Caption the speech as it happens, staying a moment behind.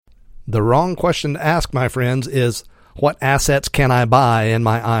The wrong question to ask, my friends, is what assets can I buy in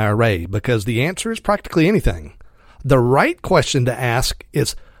my IRA? Because the answer is practically anything. The right question to ask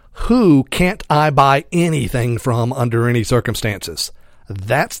is who can't I buy anything from under any circumstances?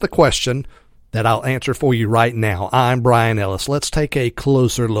 That's the question that I'll answer for you right now. I'm Brian Ellis. Let's take a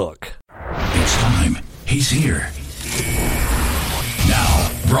closer look. It's time. He's here. Now,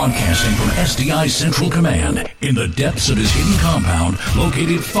 broadcasting from SDI Central Command in the depths of his hidden compound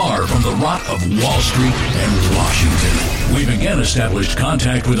located far from the rot of Wall Street and Washington, we've again established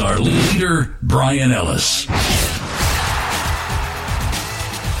contact with our leader, Brian Ellis.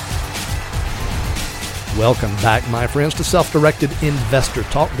 Welcome back, my friends, to Self-Directed Investor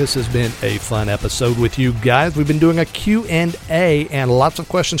Talk. This has been a fun episode with you guys. We've been doing a Q&A, and lots of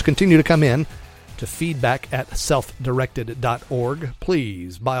questions continue to come in to feedback at selfdirected.org.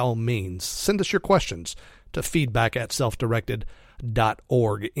 Please, by all means, send us your questions to feedback at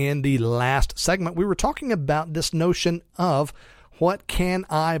selfdirected.org. In the last segment, we were talking about this notion of what can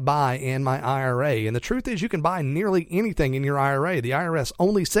I buy in my IRA? And the truth is you can buy nearly anything in your IRA. The IRS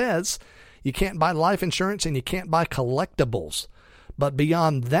only says you can't buy life insurance and you can't buy collectibles. But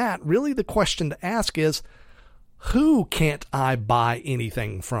beyond that, really the question to ask is, who can't I buy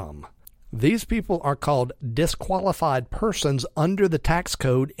anything from? These people are called disqualified persons under the tax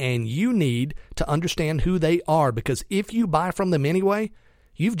code, and you need to understand who they are, because if you buy from them anyway,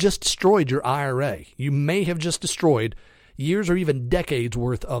 you've just destroyed your IRA. You may have just destroyed years or even decades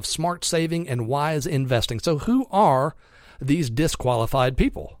worth of smart saving and wise investing. So who are these disqualified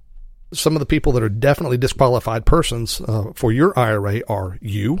people? Some of the people that are definitely disqualified persons for your IRA are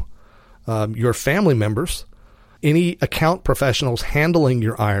you, your family members, any account professionals handling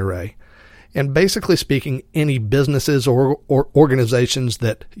your IRA, and basically speaking, any businesses or organizations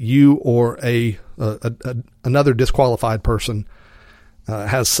that you or another disqualified person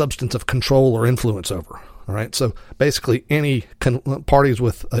has substance of control or influence over. All right, so basically any parties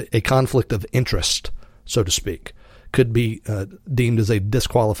with a conflict of interest, so to speak, could be deemed as a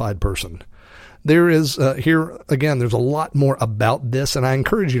disqualified person. There is, here again, there's a lot more about this, and I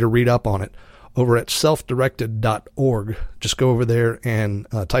encourage you to read up on it over at selfdirected.org. Just go over there and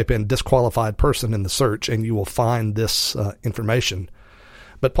type in disqualified person in the search, and you will find this information.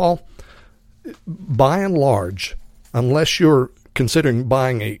 But Paul, by and large, unless you're considering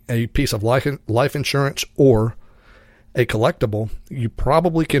buying a piece of life insurance or a collectible, you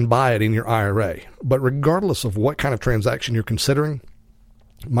probably can buy it in your IRA. But regardless of what kind of transaction you're considering,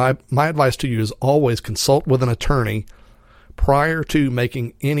 my advice to you is always consult with an attorney prior to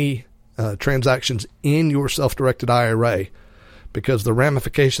making any transactions in your self-directed IRA, because the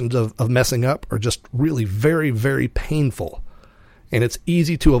ramifications of messing up are just really very, very painful. And it's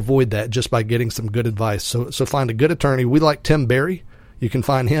easy to avoid that just by getting some good advice. So find a good attorney. We like Tim Berry. You can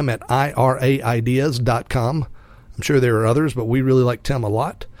find him at iraideas.com. I'm sure there are others, but we really like Tim a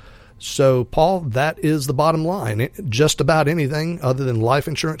lot. So, Paul, that is the bottom line. Just about anything other than life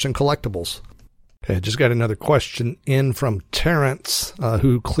insurance and collectibles. Okay, I just got another question in from Terrence,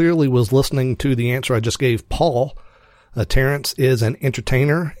 who clearly was listening to the answer I just gave Paul. Terrence is an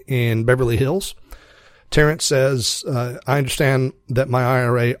entertainer in Beverly Hills. Terrence says, I understand that my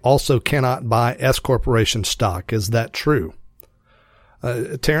IRA also cannot buy S Corporation stock. Is that true?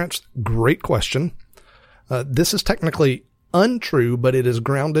 Terrence, great question. This is technically untrue, but it is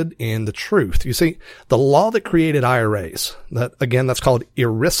grounded in the truth. You see, the law that created IRAs, that's called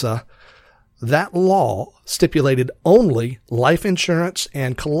ERISA, that law stipulated only life insurance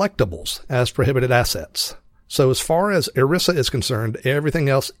and collectibles as prohibited assets. So as far as ERISA is concerned, everything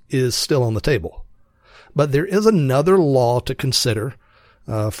else is still on the table. But there is another law to consider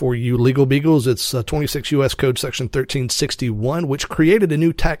for you legal beagles. It's 26 U.S. Code Section 1361, which created a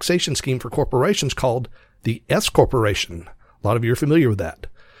new taxation scheme for corporations called the S Corporation. A lot of you are familiar with that.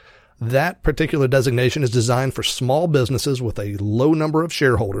 That particular designation is designed for small businesses with a low number of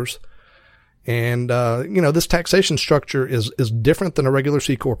shareholders. And, this taxation structure is different than a regular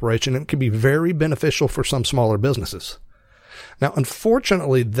C corporation, and it can be very beneficial for some smaller businesses. Now,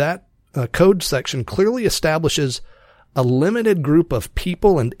 unfortunately, that code section clearly establishes a limited group of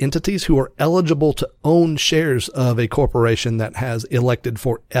people and entities who are eligible to own shares of a corporation that has elected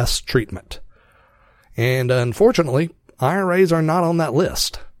for S treatment. And unfortunately, IRAs are not on that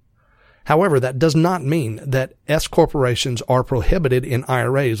list. However, that does not mean that S corporations are prohibited in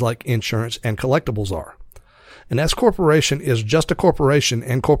IRAs like insurance and collectibles are. An S corporation is just a corporation,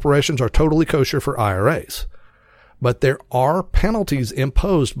 and corporations are totally kosher for IRAs. But there are penalties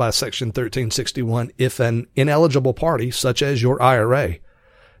imposed by Section 1361 if an ineligible party, such as your IRA,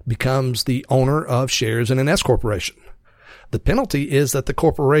 becomes the owner of shares in an S corporation. The penalty is that the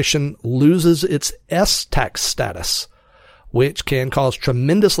corporation loses its S-tax status, which can cause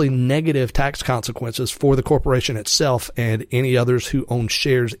tremendously negative tax consequences for the corporation itself and any others who own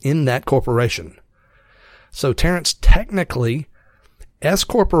shares in that corporation. So, Terrence, technically, S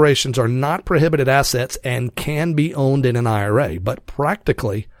corporations are not prohibited assets and can be owned in an IRA, but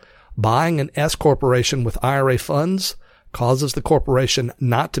practically, buying an S corporation with IRA funds causes the corporation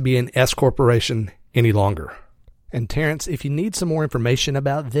not to be an S corporation any longer. And Terrence, if you need some more information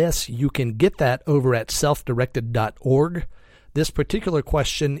about this, you can get that over at selfdirected.org. This particular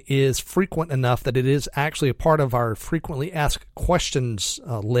question is frequent enough that it is actually a part of our frequently asked questions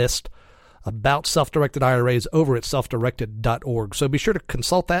list about self-directed IRAs over at selfdirected.org. So be sure to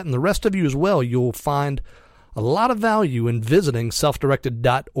consult that, and the rest of you as well. You'll find a lot of value in visiting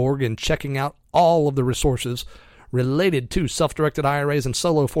selfdirected.org and checking out all of the resources related to self-directed IRAs and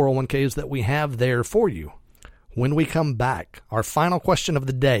solo 401ks that we have there for you. When we come back, our final question of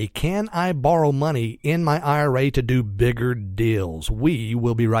the day, can I borrow money in my IRA to do bigger deals? We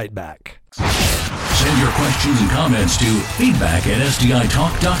will be right back. Send your questions and comments to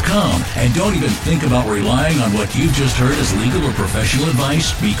feedback@sditalk.com. And don't even think about relying on what you've just heard as legal or professional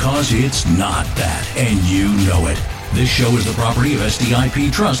advice, because it's not that, and you know it. This show is the property of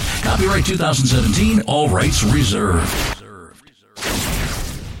SDIP Trust. Copyright 2017, all rights reserved.